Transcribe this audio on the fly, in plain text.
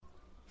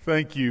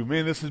Thank you.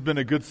 Man, this has been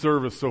a good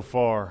service so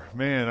far.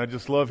 Man, I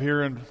just love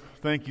hearing.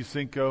 Thank you,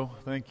 Cinco.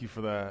 Thank you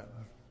for that.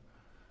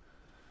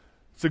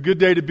 It's a good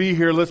day to be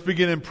here. Let's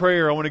begin in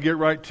prayer. I want to get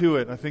right to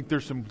it. I think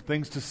there's some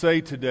things to say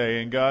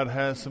today, and God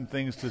has some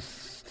things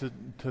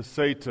to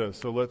say to us.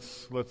 So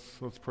let's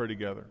pray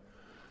together.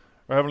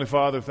 Our Heavenly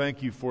Father,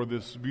 thank you for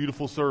this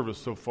beautiful service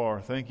so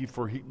far. Thank you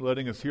for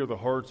letting us hear the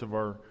hearts of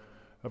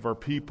our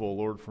people,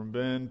 Lord, from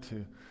Ben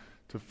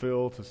to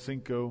Phil to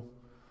Cinco.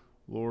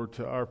 Lord,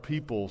 to our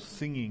people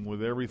singing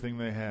with everything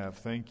they have,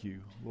 thank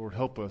you. Lord,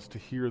 help us to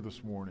hear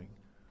this morning,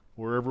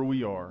 wherever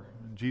we are.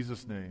 In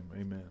Jesus' name,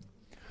 amen.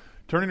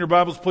 Turning your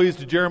Bibles, please,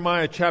 to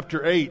Jeremiah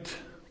chapter 8.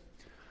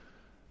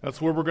 That's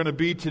where we're going to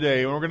be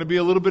today. And we're going to be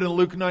a little bit in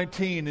Luke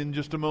 19 in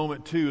just a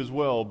moment, too, as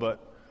well.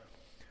 But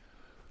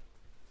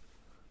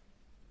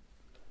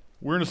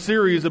we're in a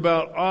series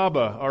about Abba,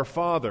 our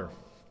Father.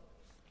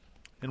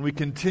 And we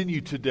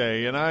continue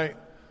today. And I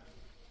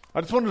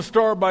just wanted to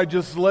start by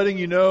just letting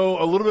you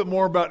know a little bit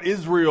more about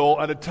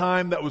Israel at a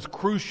time that was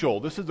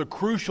crucial. This is a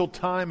crucial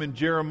time in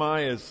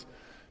Jeremiah's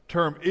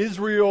term.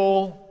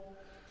 Israel,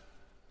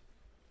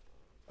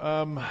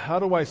 how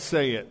do I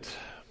say it?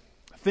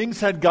 Things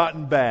had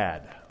gotten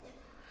bad.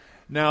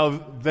 Now,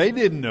 they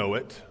didn't know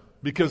it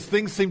because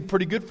things seemed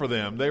pretty good for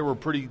them. They were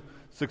pretty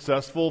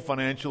successful,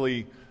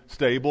 financially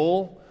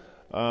stable.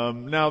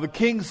 Now, the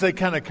kings, they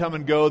kind of come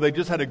and go. They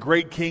just had a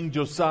great king,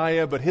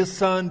 Josiah, but his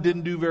son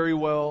didn't do very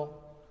well.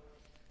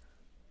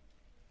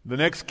 The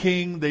next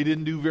king, they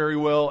didn't do very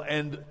well.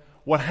 And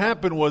what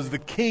happened was the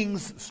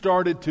kings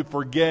started to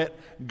forget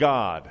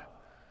God.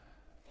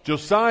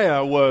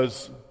 Josiah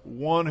was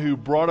one who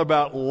brought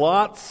about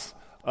lots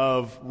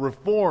of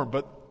reform,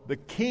 but the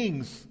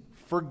kings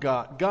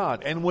forgot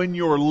God. And when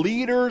your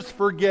leaders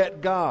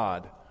forget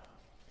God,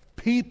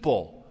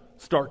 people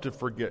start to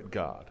forget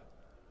God.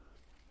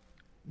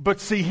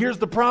 But see, here's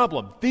the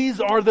problem. These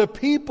are the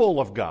people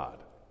of God.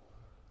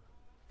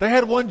 They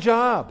had one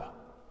job: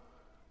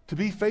 to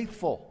be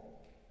faithful.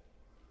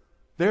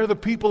 They're the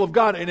people of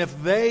God. And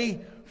if they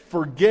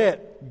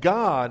forget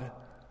God,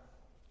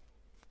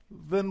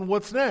 then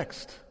what's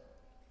next?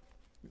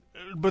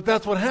 But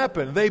that's what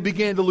happened. They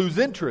began to lose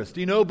interest,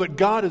 but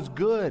God is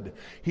good.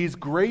 He's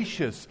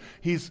gracious.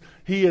 He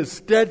is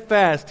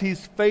steadfast.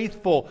 He's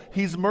faithful.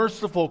 He's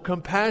merciful,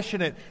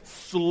 compassionate,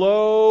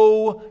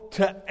 slow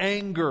to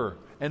anger,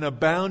 and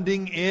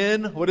abounding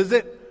in, what is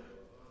it?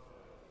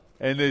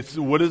 And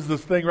what is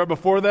this thing right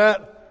before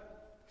that?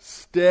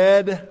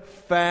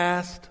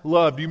 Steadfast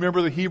love. Do you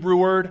remember the Hebrew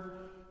word?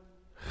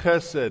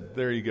 Chesed.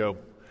 There you go.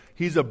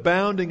 He's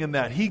abounding in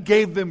that. He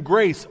gave them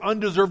grace,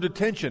 undeserved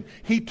attention.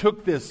 He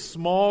took this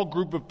small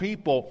group of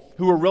people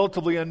who were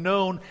relatively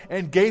unknown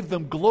and gave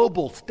them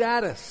global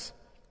status.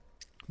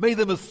 Made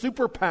them a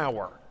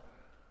superpower.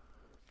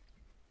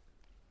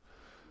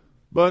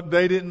 But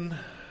they didn't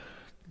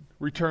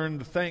return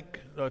with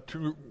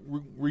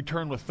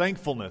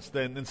thankfulness.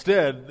 Then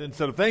instead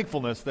of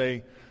thankfulness,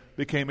 they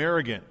became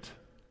arrogant.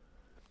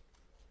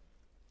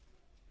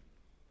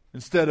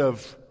 Instead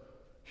of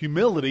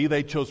humility,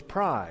 they chose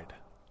pride.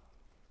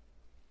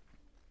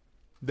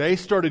 They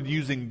started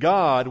using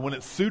God when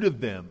it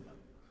suited them.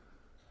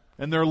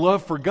 And their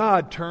love for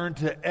God turned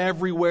to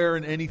everywhere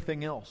and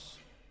anything else.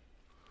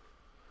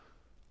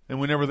 And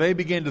whenever they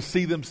began to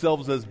see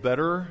themselves as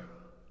better,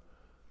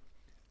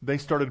 they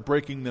started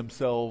breaking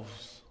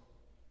themselves.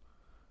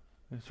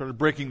 They started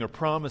breaking their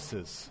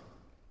promises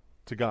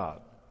to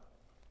God.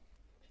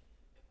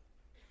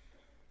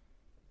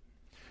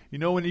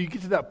 When you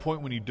get to that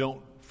point when you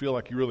don't feel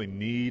like you really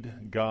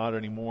need God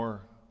anymore,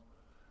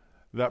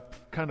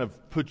 that kind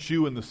of puts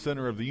you in the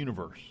center of the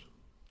universe.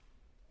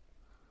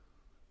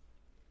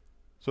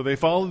 So they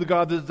followed the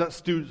God that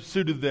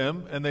suited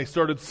them, and they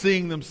started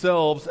seeing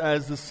themselves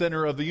as the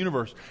center of the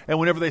universe. And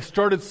whenever they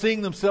started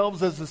seeing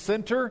themselves as the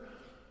center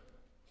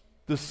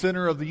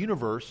of the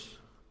universe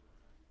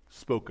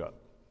spoke up.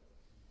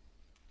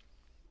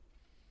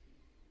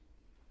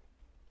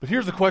 But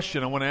here's the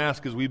question I want to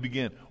ask as we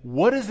begin.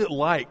 What is it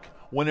like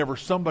whenever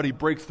somebody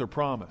breaks their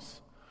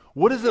promise?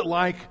 What is it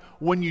like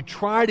when you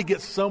try to get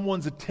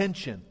someone's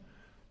attention,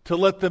 to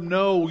let them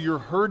know you're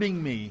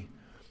hurting me?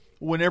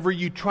 Whenever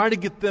you try to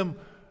get them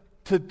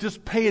to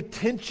just pay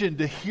attention,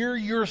 to hear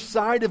your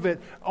side of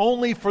it,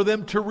 only for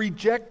them to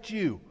reject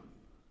you,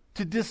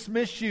 to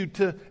dismiss you,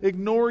 to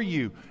ignore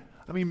you.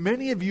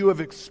 Many of you have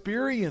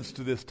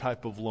experienced this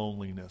type of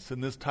loneliness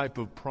and this type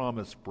of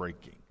promise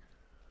breaking.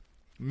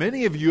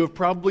 Many of you have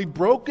probably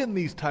broken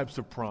these types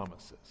of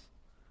promises.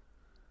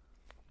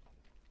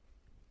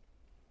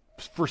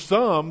 For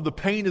some, the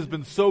pain has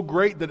been so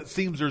great that it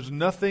seems there's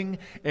nothing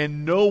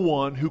and no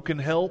one who can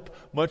help,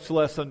 much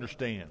less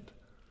understand.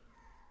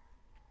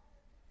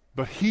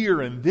 But here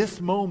in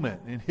this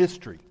moment in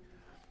history,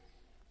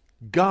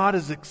 God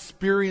is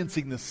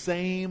experiencing the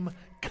same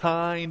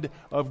kind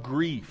of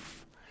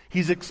grief.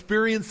 He's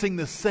experiencing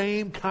the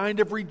same kind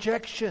of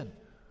rejection.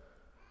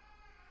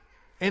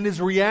 And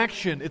his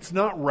reaction, it's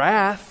not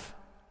wrath.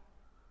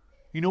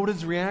 You know what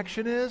his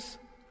reaction is?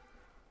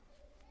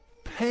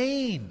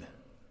 Pain.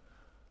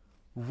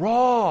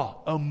 raw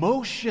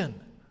emotion,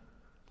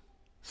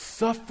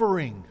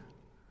 suffering,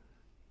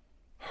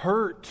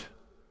 hurt.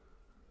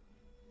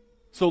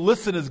 So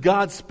listen as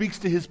God speaks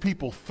to His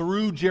people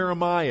through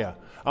Jeremiah.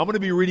 I'm going to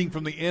be reading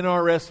from the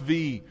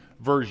NRSV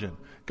version.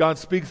 God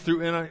speaks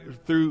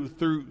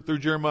through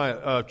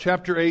Jeremiah.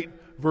 Chapter 8,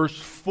 verse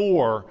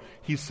 4,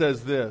 He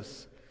says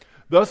this.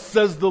 Thus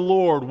says the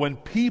Lord, when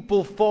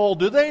people fall,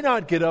 do they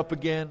not get up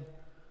again?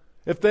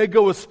 If they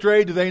go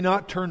astray, do they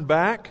not turn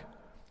back?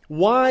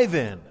 Why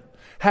then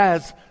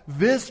has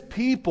this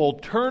people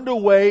turned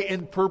away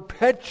in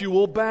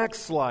perpetual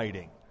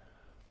backsliding?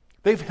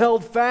 They've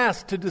held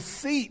fast to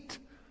deceit.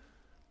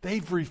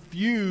 They've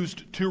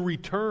refused to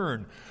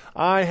return.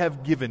 I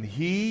have given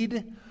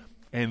heed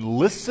and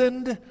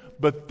listened,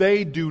 but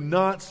they do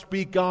not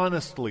speak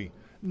honestly.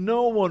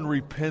 No one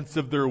repents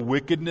of their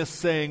wickedness,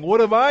 saying, what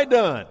have I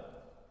done?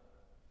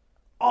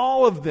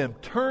 All of them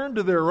turn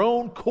to their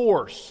own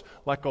course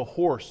like a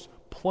horse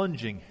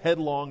plunging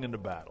headlong into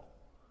battle.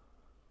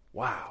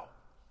 Wow.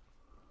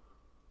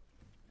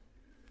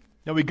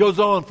 Now he goes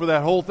on for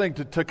that whole thing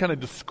to kind of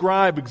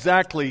describe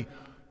exactly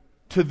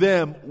to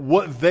them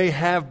what they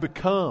have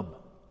become.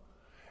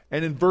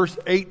 And in verse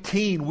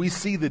 18, we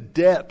see the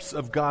depths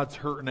of God's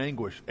hurt and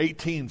anguish.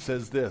 18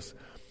 says this.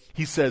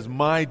 He says,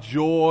 my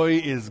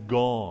joy is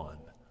gone.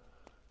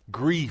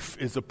 Grief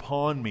is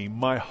upon me.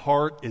 My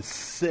heart is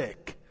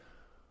sick.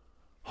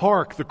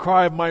 Hark, the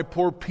cry of my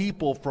poor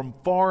people from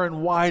far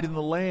and wide in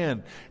the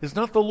land. Is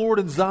not the Lord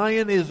in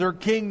Zion? Is their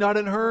king not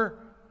in her?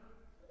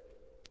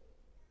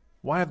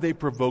 Why have they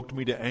provoked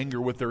me to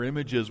anger with their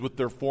images, with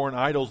their foreign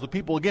idols?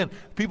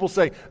 People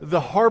say, the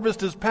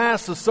harvest is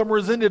past, the summer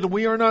is ended, and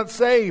we are not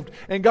saved.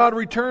 And God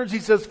returns, He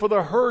says, for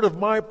the hurt of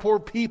my poor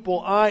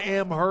people, I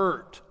am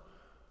hurt.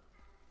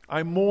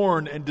 I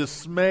mourn, and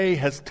dismay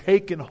has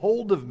taken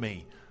hold of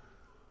me.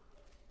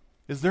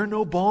 Is there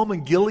no balm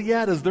in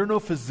Gilead? Is there no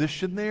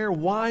physician there?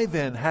 Why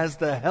then has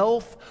the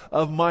health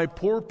of my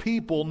poor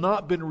people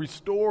not been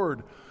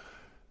restored?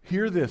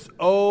 Hear this.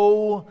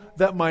 Oh,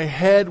 that my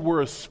head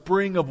were a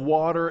spring of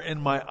water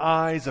and my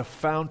eyes a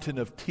fountain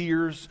of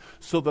tears,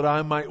 so that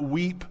I might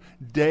weep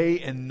day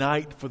and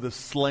night for the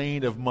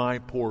slain of my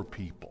poor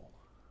people.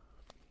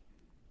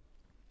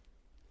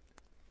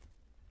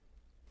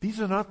 These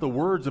are not the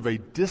words of a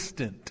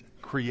distant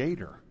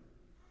Creator.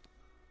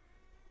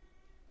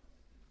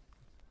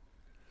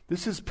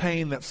 This is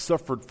pain that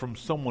suffered from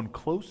someone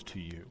close to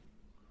you.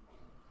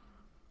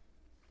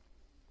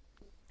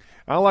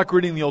 I like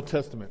reading the Old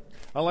Testament.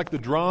 I like the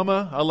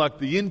drama. I like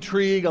the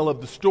intrigue. I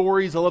love the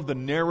stories. I love the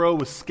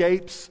narrow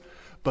escapes.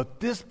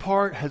 But this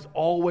part has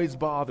always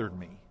bothered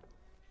me.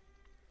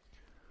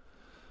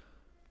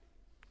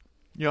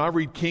 You know, I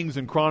read Kings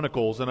and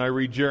Chronicles, and I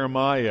read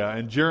Jeremiah.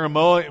 And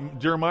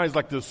Jeremiah is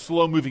like this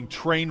slow-moving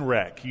train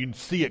wreck. You can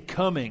see it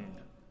coming.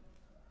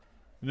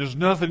 And there's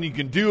nothing you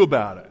can do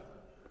about it.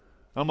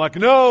 I'm like,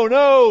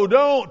 no,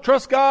 don't.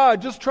 Trust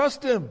God. Just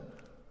trust Him.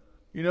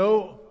 You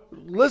know,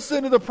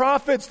 listen to the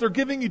prophets. They're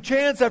giving you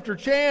chance after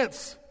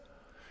chance.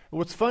 And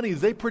what's funny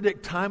is they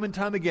predict time and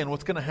time again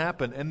what's going to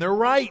happen, and they're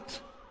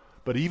right.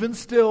 But even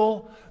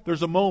still,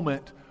 there's a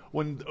moment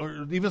when,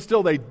 or even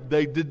still, they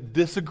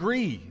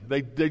disagree.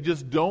 They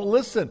just don't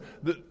listen.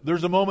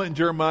 There's a moment in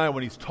Jeremiah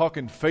when he's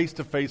talking face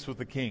to face with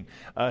the king.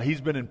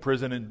 He's been in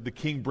prison, and the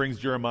king brings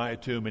Jeremiah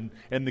to him,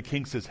 and the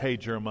king says, "Hey,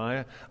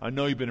 Jeremiah, I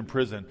know you've been in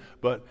prison,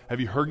 but have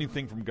you heard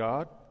anything from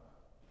God?"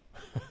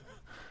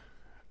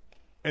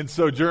 And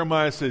so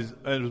Jeremiah says,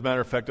 as a matter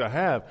of fact, I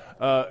have.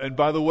 And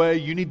by the way,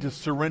 you need to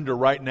surrender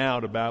right now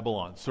to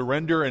Babylon.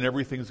 Surrender, and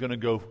everything's going to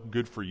go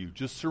good for you.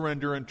 Just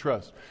surrender and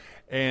trust.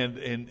 And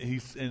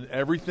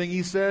everything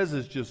he says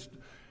is just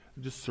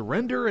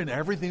surrender, and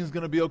everything's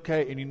going to be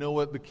okay. And you know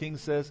what the king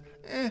says?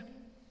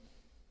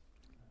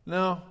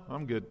 No,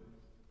 I'm good.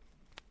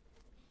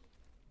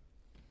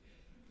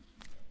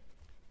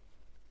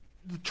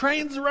 The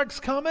train's wreck's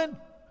coming.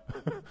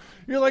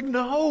 You're like,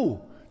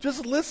 no,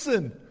 just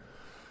listen.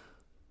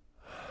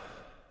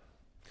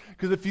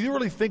 Because if you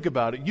really think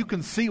about it, you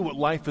can see what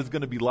life is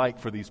going to be like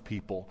for these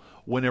people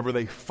whenever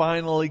they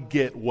finally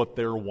get what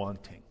they're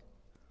wanting.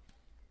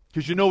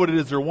 Because you know what it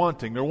is they're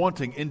wanting. They're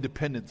wanting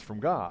independence from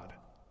God.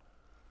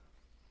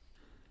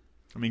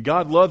 I mean,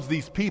 God loves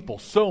these people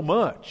so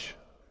much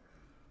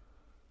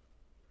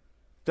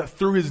that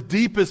through His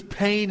deepest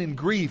pain and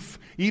grief,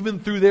 even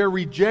through their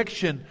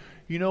rejection,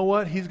 you know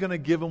what? He's going to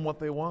give them what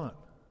they want.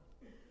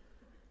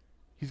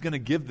 He's going to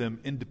give them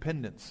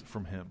independence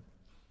from Him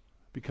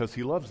because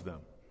He loves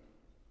them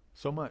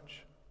so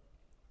much.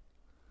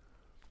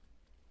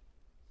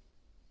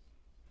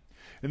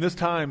 In this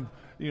time,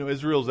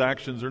 Israel's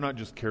actions are not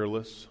just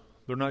careless.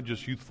 They're not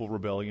just youthful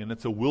rebellion.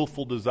 It's a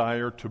willful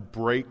desire to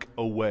break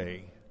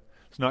away.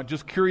 It's not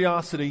just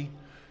curiosity.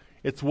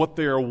 It's what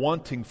they are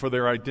wanting for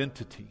their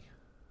identity.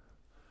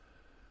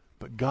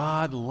 But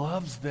God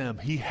loves them.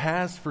 He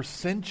has for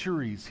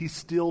centuries. He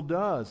still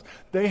does.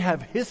 They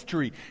have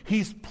history.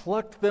 He's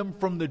plucked them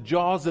from the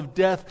jaws of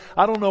death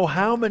I don't know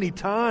how many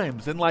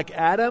times. And like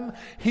Adam,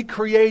 He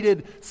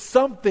created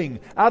something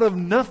out of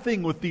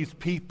nothing with these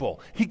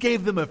people. He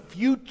gave them a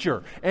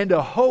future and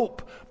a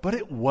hope, but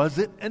it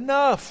wasn't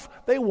enough.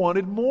 They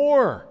wanted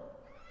more,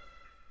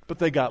 but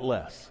they got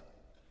less.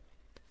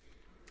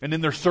 And in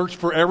their search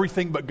for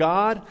everything but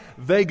God,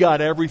 they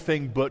got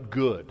everything but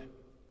good.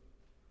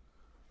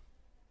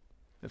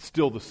 It's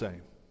still the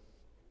same.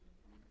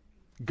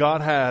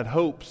 God had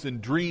hopes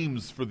and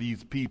dreams for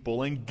these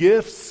people and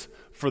gifts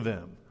for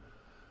them.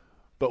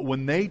 But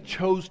when they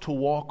chose to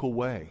walk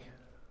away,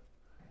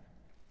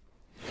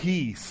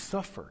 He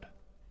suffered.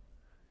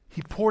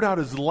 He poured out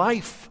His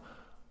life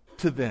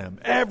to them,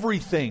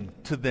 everything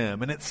to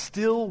them, and it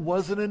still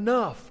wasn't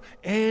enough.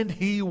 And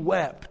He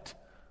wept.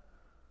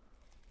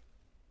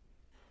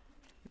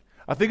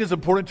 I think it's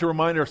important to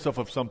remind ourselves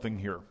of something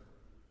here.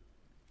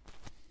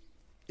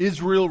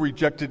 Israel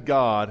rejected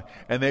God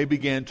and they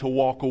began to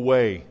walk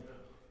away.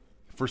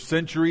 For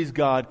centuries,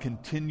 God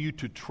continued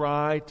to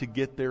try to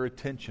get their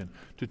attention,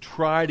 to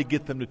try to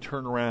get them to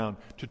turn around,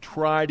 to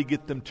try to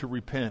get them to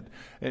repent,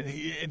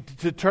 and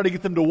to try to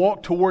get them to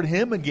walk toward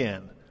Him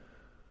again.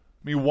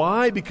 I mean,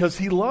 why? Because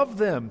He loved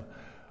them.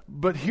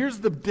 But here's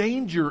the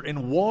danger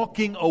in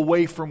walking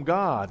away from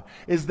God,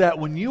 is that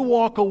when you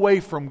walk away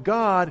from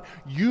God,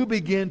 you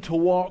begin to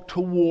walk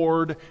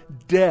toward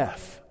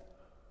death.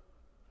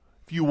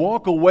 If you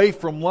walk away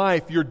from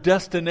life, your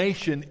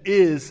destination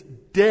is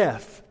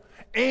death.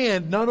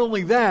 And not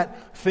only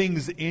that,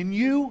 things in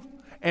you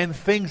and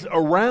things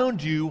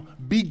around you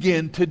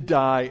begin to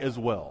die as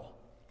well.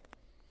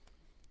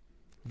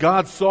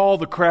 God saw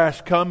the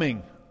crash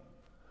coming.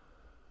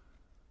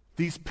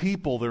 These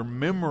people, their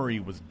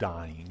memory was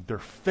dying, their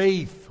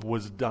faith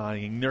was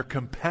dying, their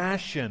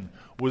compassion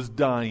was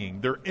dying,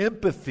 their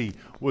empathy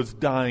was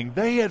dying.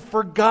 They had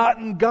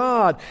forgotten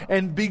God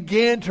and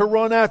began to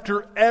run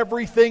after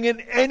everything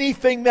and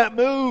anything that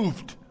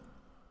moved.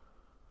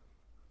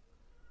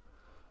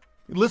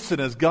 Listen,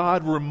 as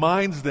God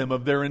reminds them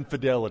of their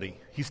infidelity,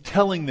 He's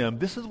telling them,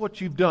 this is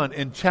what you've done.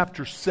 In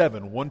chapter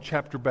 7, one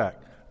chapter back,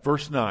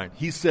 verse 9,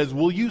 He says,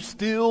 will you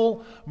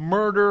steal,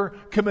 murder,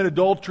 commit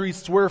adultery,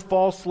 swear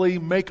falsely,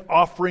 make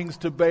offerings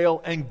to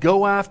Baal, and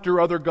go after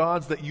other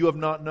gods that you have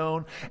not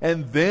known,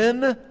 and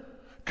then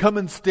come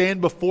and stand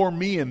before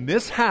me in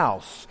this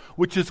house,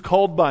 which is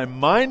called by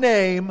my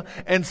name,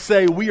 and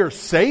say, we are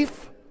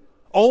safe,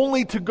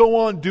 only to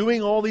go on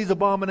doing all these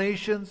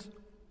abominations?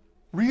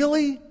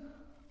 Really?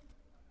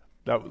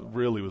 That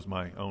really was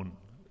my own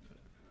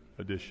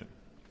addition.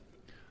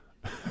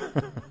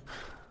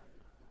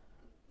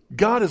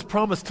 God has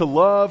promised to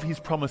love, He's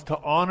promised to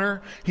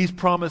honor, He's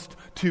promised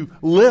to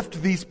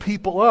lift these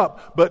people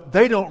up, but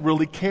they don't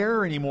really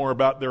care anymore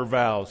about their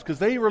vows, because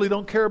they really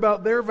don't care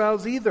about their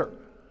vows either.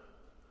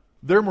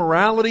 Their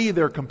morality,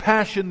 their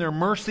compassion, their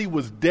mercy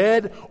was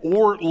dead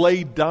or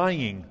lay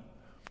dying.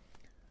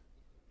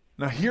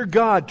 Now hear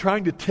God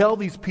trying to tell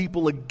these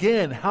people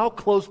again how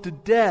close to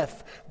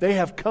death they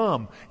have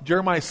come.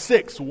 Jeremiah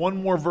 6,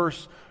 one more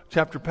verse,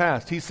 chapter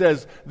past, He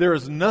says, there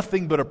is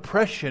nothing but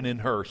oppression in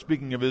her,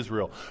 speaking of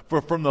Israel. For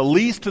from the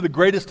least to the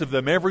greatest of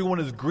them, everyone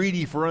is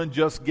greedy for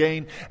unjust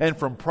gain, and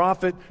from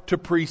prophet to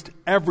priest,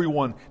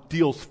 everyone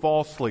deals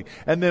falsely.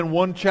 And then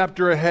one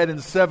chapter ahead in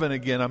 7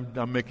 again,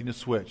 I'm making a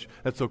switch.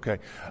 That's okay.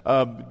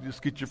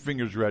 Just get your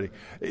fingers ready.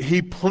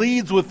 He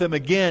pleads with them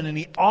again, and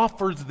He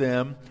offers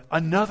them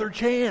another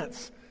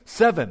chance.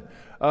 7,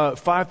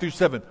 5 through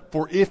 7.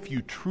 For if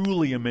you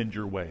truly amend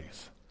your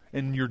ways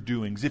in your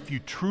doings, if you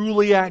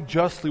truly act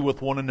justly with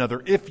one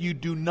another, if you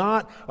do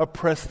not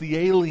oppress the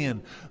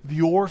alien, the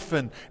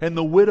orphan, and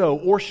the widow,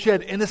 or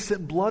shed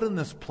innocent blood in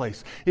this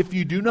place, if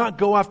you do not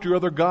go after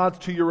other gods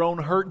to your own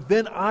hurt,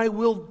 then I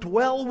will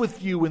dwell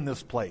with you in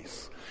this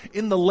place,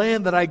 in the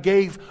land that I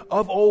gave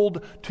of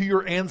old to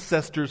your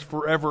ancestors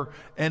forever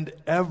and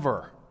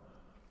ever.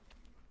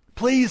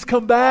 Please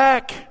come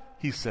back,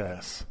 He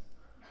says.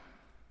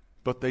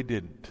 But they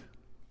didn't.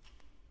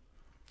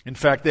 In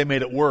fact, they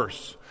made it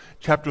worse.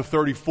 Chapter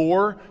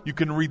 34, you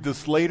can read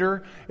this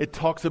later. It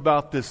talks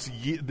about this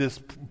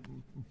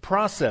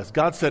process.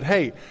 God said,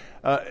 hey,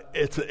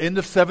 it's the end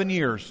of 7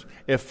 years.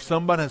 If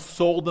someone has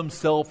sold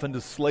themselves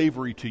into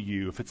slavery to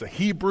you, if it's a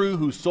Hebrew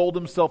who sold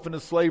himself into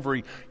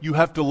slavery, you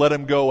have to let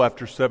him go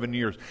after 7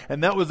 years.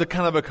 And that was a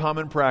kind of a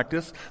common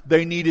practice.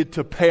 They needed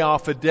to pay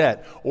off a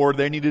debt, or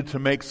they needed to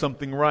make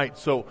something right.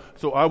 So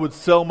I would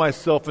sell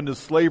myself into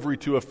slavery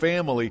to a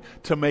family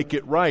to make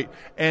it right.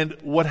 And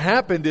what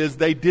happened is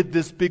they did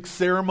this big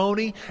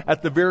ceremony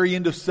at the very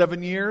end of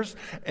 7 years,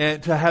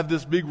 and to have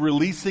this big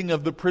releasing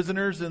of the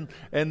prisoners and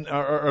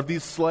of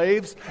these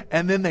slaves,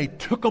 and then they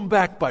took them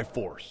back by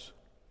force.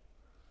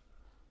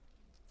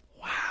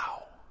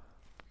 Wow.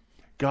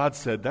 God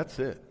said, that's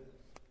it.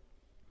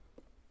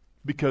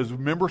 Because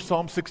remember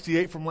Psalm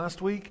 68 from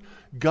last week?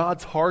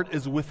 God's heart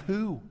is with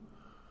who?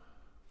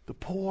 The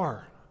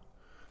poor,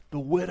 the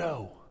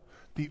widow,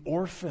 the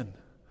orphan,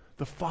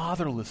 the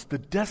fatherless, the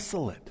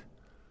desolate.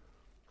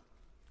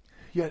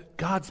 Yet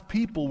God's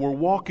people were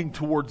walking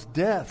towards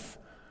death.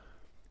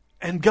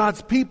 And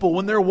God's people,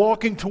 when they're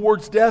walking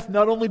towards death,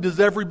 not only does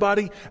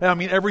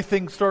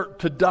everything start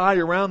to die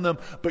around them,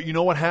 but you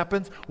know what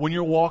happens? When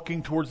you're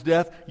walking towards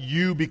death,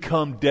 you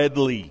become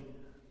deadly.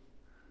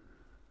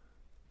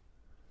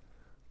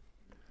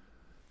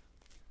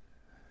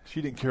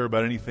 She didn't care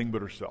about anything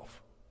but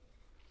herself.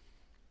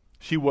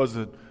 She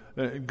wasn't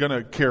going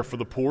to care for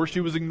the poor. She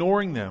was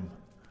ignoring them.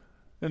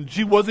 And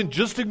she wasn't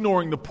just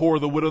ignoring the poor,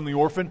 the widow, and the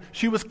orphan.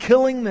 She was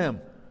killing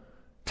them,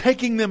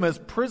 taking them as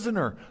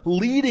prisoner,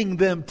 leading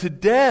them to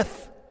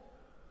death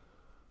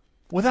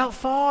without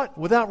thought,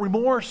 without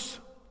remorse.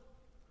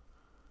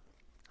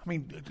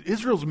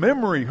 Israel's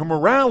memory, her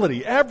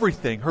morality,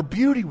 everything, her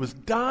beauty was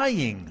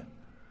dying.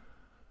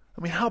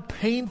 How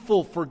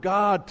painful for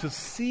God to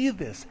see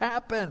this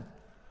happen.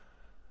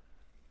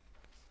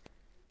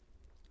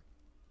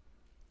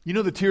 You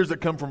know the tears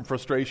that come from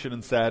frustration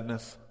and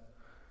sadness?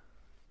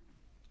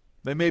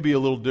 They may be a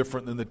little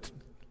different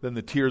than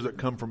the tears that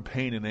come from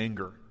pain and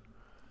anger.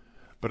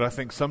 But I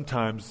think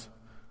sometimes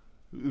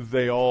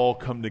they all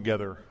come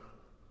together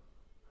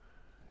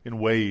in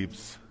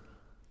waves.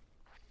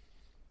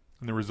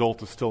 And the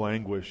result is still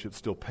anguish, it's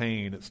still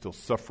pain, it's still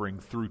suffering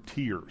through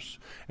tears.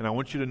 And I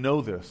want you to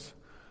know this.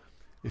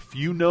 If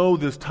you know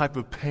this type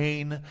of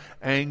pain,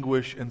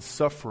 anguish, and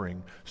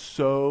suffering,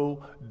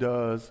 so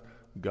does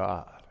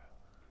God.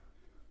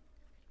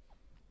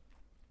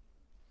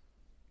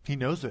 He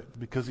knows it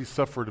because he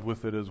suffered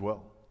with it as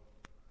well.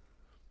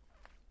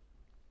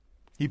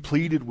 He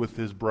pleaded with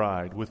his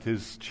bride, with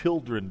his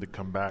children to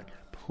come back.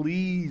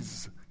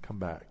 Please come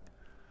back.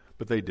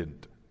 But they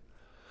didn't.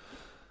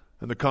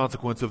 And the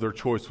consequence of their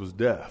choice was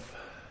death.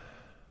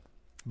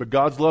 But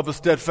God's love was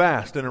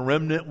steadfast, and a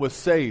remnant was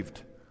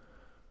saved.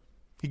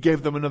 He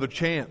gave them another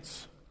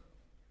chance.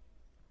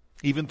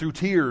 Even through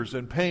tears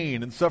and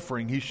pain and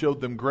suffering, he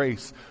showed them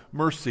grace,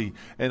 mercy,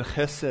 and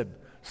chesed,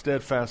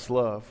 steadfast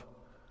love.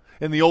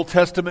 In the Old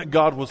Testament,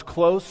 God was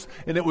close,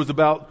 and it was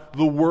about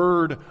the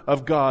Word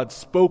of God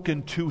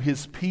spoken to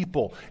His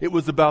people. It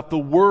was about the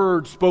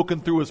Word spoken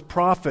through His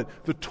prophet,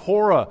 the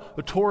Torah.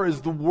 The Torah is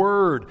the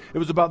Word. It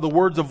was about the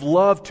words of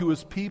love to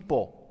His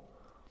people.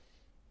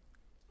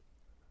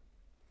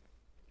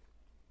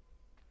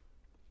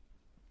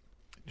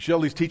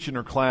 Shelley's teaching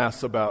her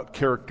class about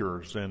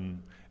characters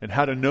and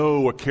how to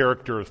know a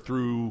character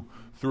through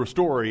a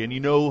story. And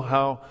you know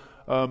how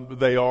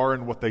they are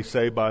and what they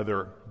say by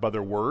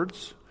their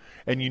words.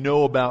 And you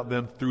know about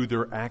them through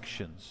their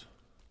actions.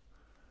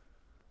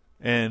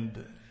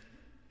 And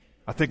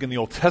I think in the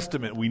Old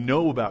Testament we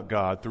know about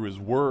God through His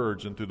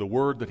words and through the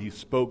word that He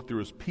spoke through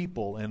His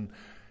people. And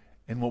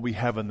what we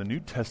have in the New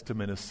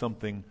Testament is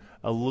something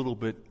a little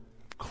bit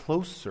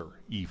closer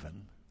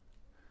even.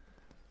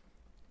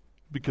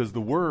 Because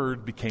the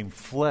Word became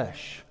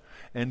flesh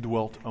and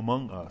dwelt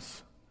among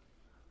us.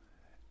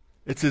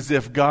 It's as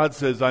if God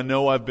says, I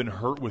know I've been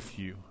hurt with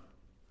you.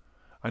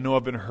 I know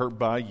I've been hurt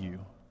by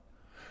you.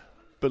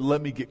 But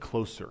let me get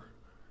closer.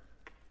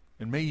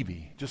 And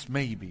maybe, just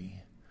maybe,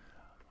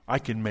 I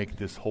can make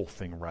this whole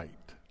thing right.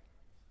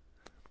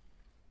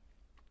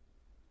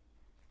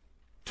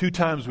 2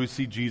 times we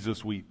see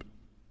Jesus weep.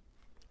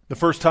 The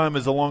first time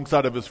is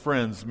alongside of His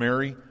friends,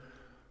 Mary,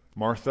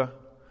 Martha,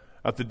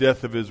 at the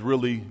death of His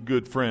really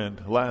good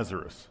friend,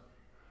 Lazarus.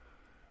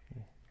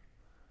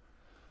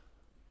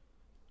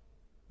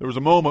 There was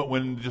a moment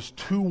when just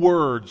 2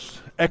 words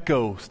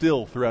echo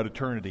still throughout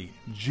eternity.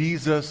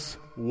 Jesus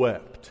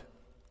wept.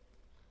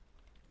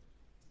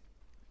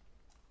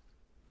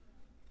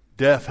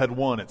 Death had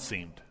won, it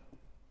seemed.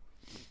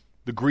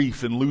 The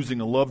grief in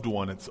losing a loved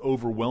one, it's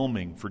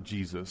overwhelming for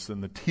Jesus.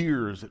 And the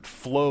tears, it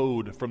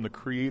flowed from the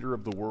Creator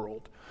of the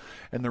world.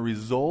 And the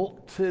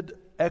resulted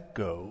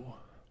echo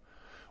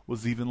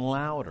was even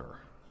louder.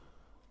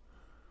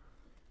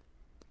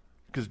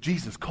 Because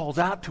Jesus calls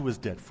out to His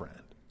dead friend.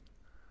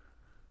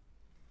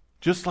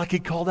 Just like He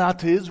called out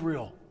to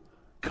Israel.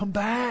 Come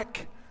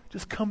back.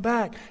 Just come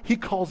back. He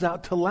calls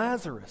out to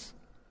Lazarus.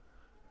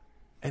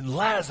 And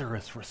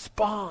Lazarus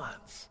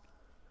responds.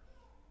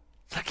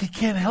 It's like he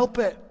can't help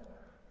it.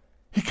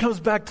 He comes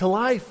back to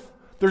life.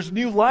 There's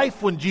new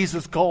life when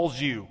Jesus calls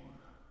you.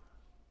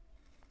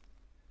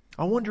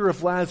 I wonder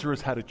if Lazarus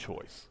had a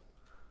choice.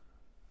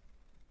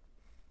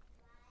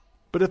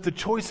 But if the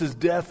choice is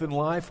death and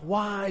life,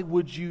 why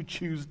would you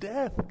choose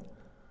death?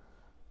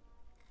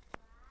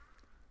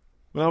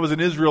 When I was in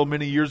Israel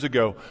many years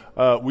ago,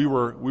 we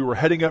were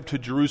heading up to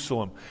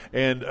Jerusalem,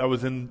 and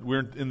we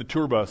were in the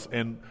tour bus,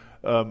 and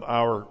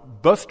our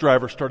bus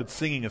driver started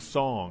singing a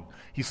song.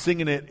 He's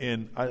singing it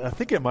in, I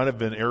think it might have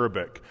been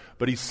Arabic,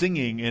 but he's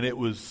singing, and it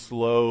was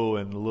slow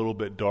and a little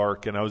bit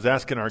dark. And I was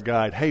asking our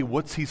guide, hey,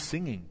 what's he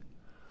singing?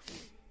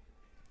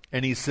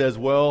 And he says,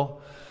 well,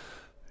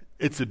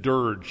 it's a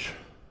dirge.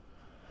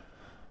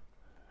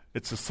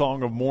 It's a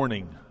song of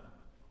mourning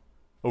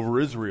over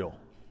Israel.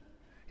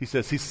 He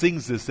says he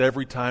sings this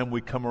every time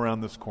we come around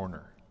this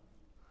corner.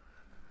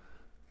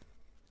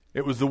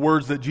 It was the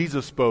words that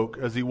Jesus spoke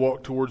as He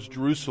walked towards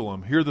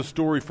Jerusalem. Hear the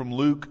story from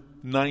Luke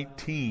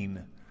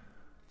 19.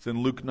 It's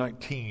in Luke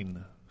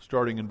 19,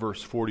 starting in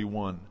verse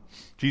 41.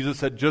 Jesus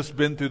had just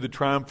been through the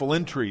triumphal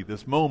entry.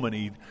 This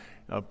moment,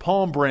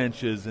 palm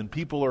branches and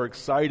people are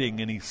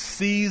exciting, and he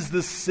sees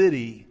the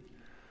city.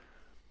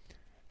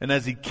 And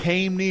as he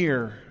came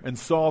near and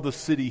saw the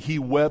city, he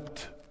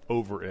wept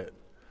over it,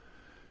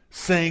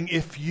 saying,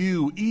 if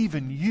you,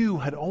 even you,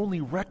 had only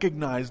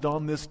recognized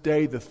on this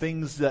day the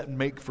things that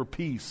make for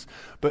peace,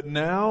 but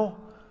now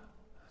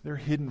they're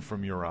hidden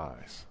from your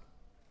eyes.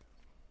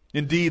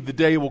 Indeed, the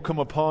day will come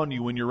upon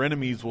you when your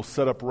enemies will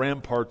set up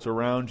ramparts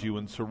around you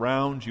and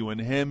surround you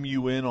and hem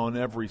you in on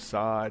every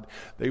side.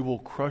 They will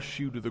crush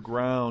you to the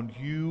ground,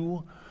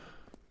 you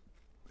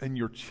and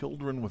your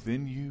children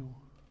within you,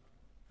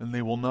 and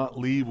they will not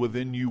leave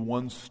within you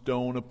one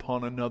stone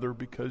upon another,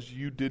 because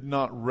you did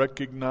not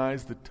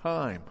recognize the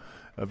time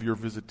of your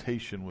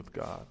visitation with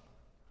God.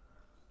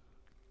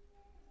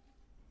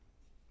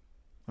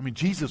 I mean,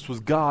 Jesus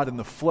was God in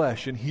the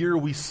flesh, and here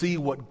we see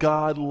what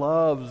God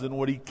loves and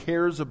what He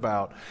cares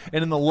about.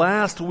 And in the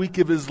last week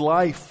of His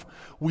life,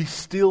 we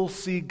still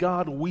see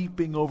God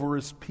weeping over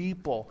His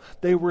people.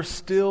 They were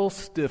still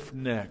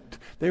stiff-necked.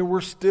 They were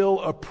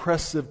still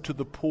oppressive to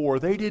the poor.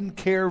 They didn't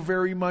care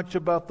very much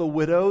about the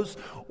widows,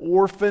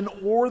 orphan,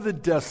 or the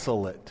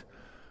desolate.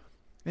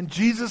 And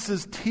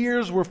Jesus'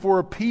 tears were for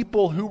a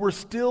people who were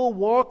still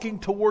walking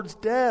towards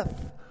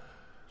death.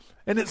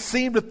 And it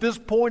seemed at this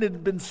point it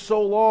had been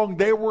so long,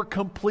 they were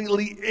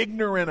completely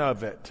ignorant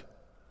of it.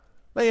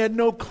 They had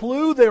no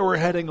clue they were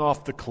heading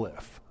off the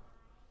cliff.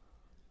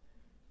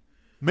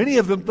 Many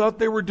of them thought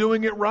they were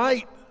doing it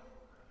right.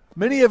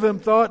 Many of them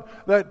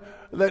thought that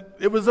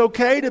it was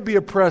okay to be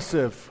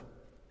oppressive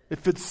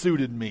if it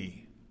suited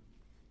me.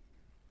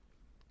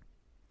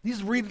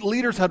 These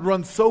leaders had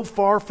run so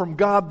far from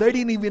God, they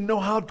didn't even know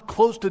how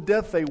close to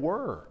death they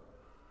were.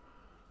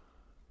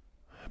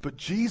 But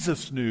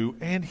Jesus knew,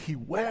 and He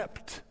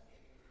wept.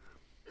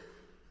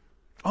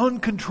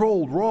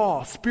 Uncontrolled,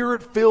 raw,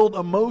 Spirit-filled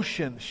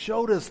emotion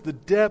showed us the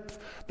depth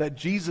that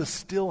Jesus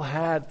still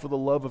had for the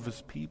love of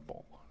His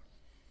people.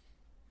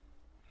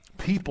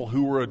 People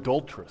who were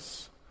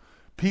adulterous.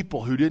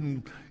 People who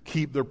didn't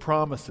keep their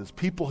promises.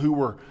 People who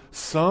were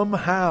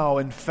somehow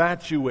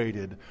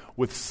infatuated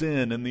with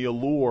sin and the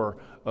allure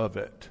of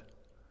it.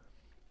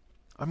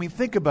 I mean,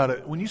 think about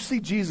it. When you see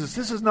Jesus,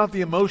 this is not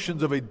the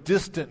emotions of a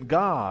distant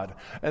God.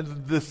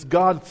 And this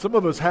God, some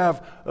of us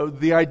have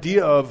the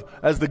idea of,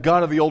 as the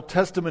God of the Old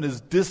Testament is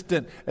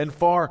distant and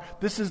far.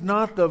 This is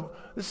not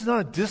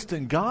a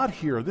distant God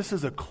here. This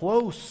is a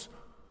close.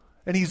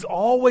 And He's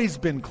always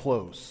been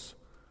close.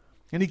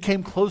 And He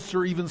came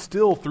closer even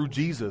still through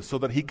Jesus so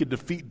that He could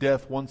defeat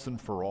death once and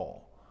for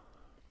all.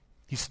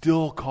 He's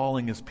still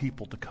calling His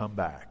people to come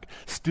back,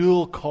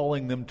 still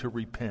calling them to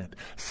repent,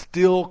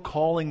 still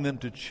calling them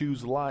to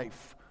choose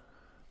life.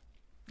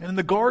 And in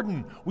the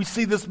garden, we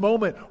see this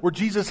moment where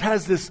Jesus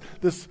has this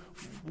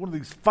one of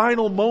these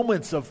final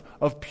moments of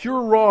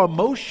pure raw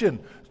emotion,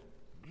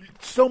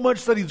 so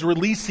much that He's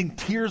releasing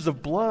tears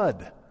of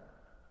blood.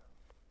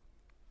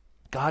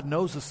 God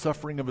knows the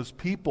suffering of His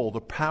people,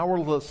 the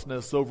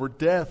powerlessness over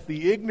death,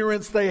 the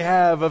ignorance they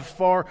have as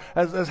far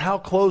as how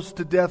close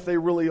to death they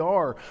really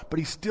are. But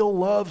He still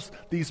loves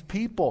these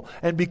people.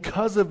 And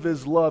because of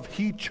His love,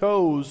 He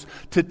chose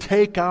to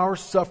take our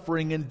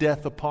suffering and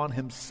death upon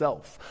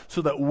Himself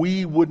so that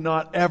we would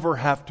not ever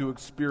have to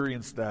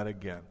experience that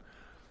again.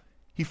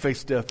 He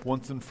faced death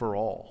once and for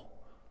all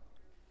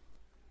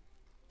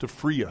to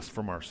free us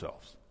from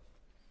ourselves.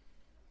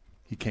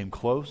 He came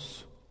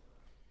close.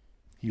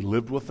 He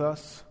lived with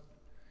us.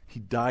 He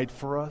died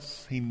for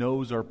us. He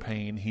knows our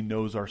pain. He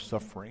knows our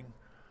suffering.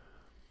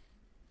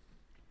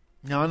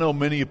 Now, I know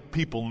many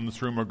people in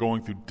this room are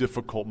going through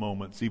difficult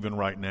moments, even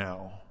right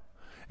now.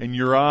 And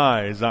your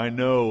eyes, I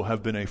know,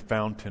 have been a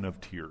fountain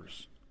of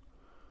tears.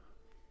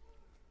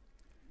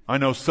 I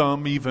know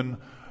some even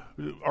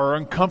are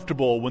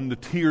uncomfortable when the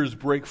tears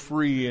break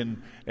free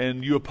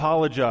and you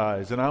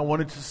apologize. And I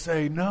wanted to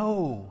say,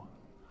 no.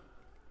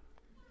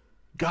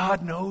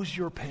 God knows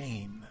your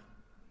pain.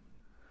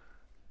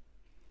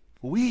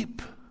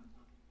 Weep,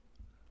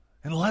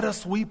 and let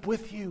us weep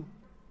with you.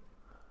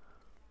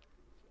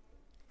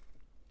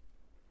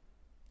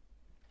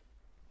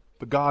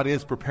 But God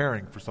is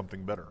preparing for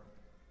something better.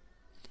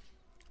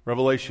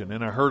 Revelation,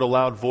 and I heard a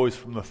loud voice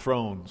from the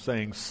throne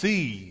saying,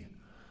 see,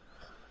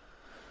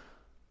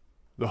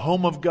 the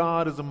home of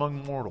God is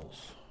among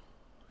mortals.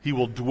 He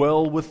will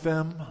dwell with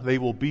them. They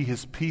will be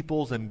His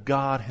peoples, and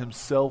God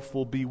Himself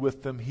will be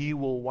with them. He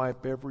will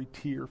wipe every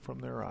tear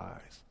from their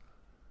eyes.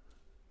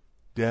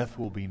 Death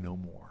will be no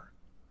more.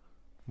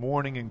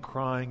 Mourning and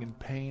crying and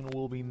pain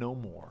will be no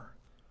more.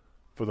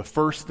 For the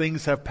first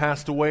things have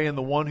passed away, and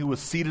the one who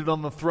was seated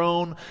on the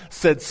throne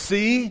said,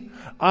 see,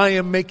 I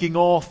am making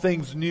all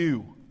things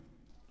new.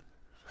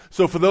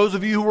 So for those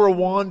of you who are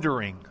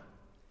wandering,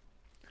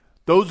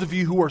 those of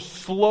you who are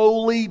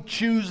slowly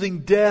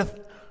choosing death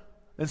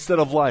instead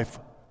of life,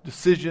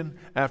 decision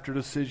after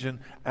decision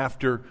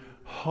after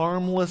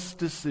harmless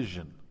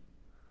decision,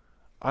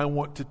 I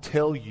want to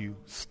tell you,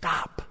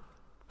 stop.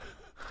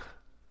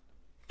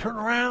 Turn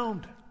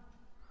around.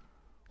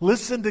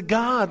 Listen to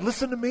God.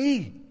 Listen to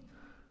me.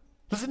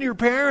 Listen to your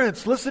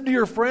parents. Listen to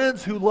your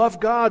friends who love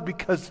God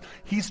because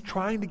He's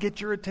trying to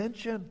get your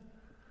attention.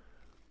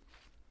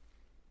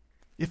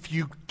 If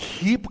you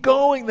keep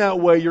going that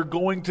way, you're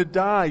going to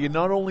die. And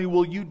not only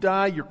will you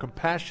die, your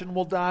compassion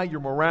will die, your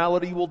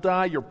morality will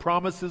die, your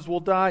promises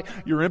will die,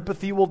 your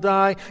empathy will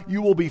die.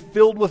 You will be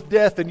filled with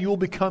death and you will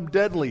become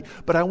deadly.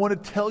 But I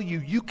want to tell you,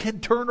 you can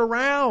turn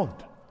around.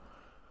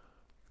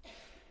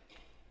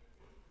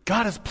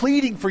 God is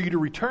pleading for you to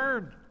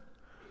return.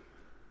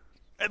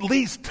 At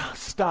least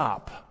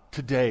stop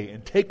today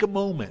and take a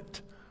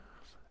moment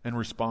and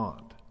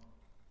respond.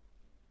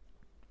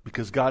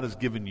 Because God has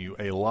given you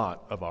a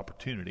lot of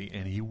opportunity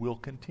and He will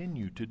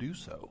continue to do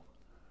so.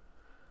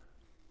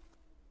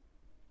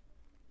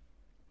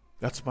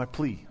 That's my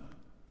plea.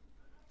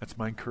 That's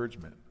my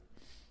encouragement.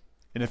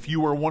 And if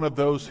you are one of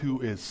those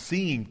who is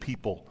seeing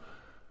people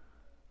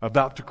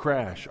about to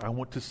crash, I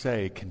want to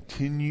say,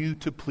 continue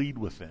to plead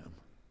with them.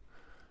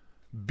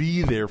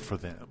 Be there for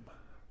them.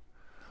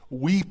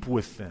 Weep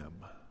with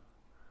them.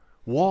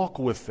 Walk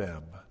with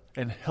them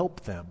and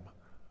help them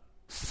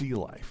see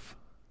life.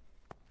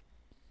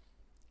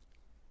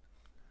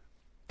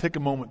 Take a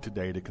moment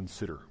today to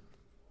consider.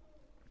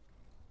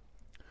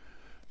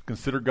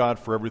 Consider God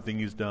for everything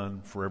He's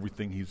done, for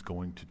everything He's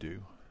going to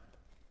do.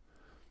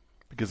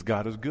 Because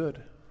God is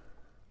good.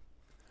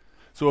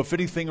 So if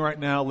anything right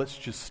now, let's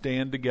just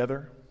stand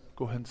together.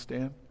 Go ahead and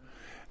stand.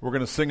 We're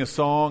going to sing a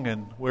song,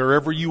 and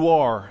wherever you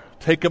are,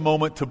 take a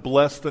moment to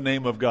bless the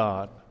name of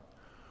God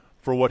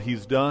for what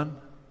He's done,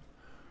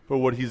 for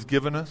what He's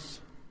given us.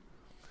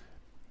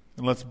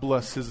 And let's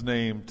bless His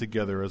name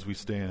together as we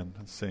stand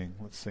and sing.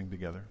 Let's sing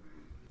together.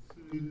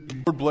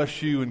 Lord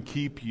bless you and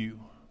keep you.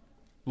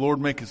 Lord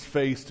make His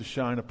face to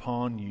shine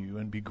upon you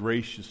and be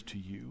gracious to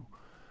you.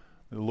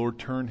 The Lord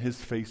turn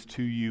His face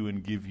to you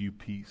and give you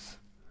peace.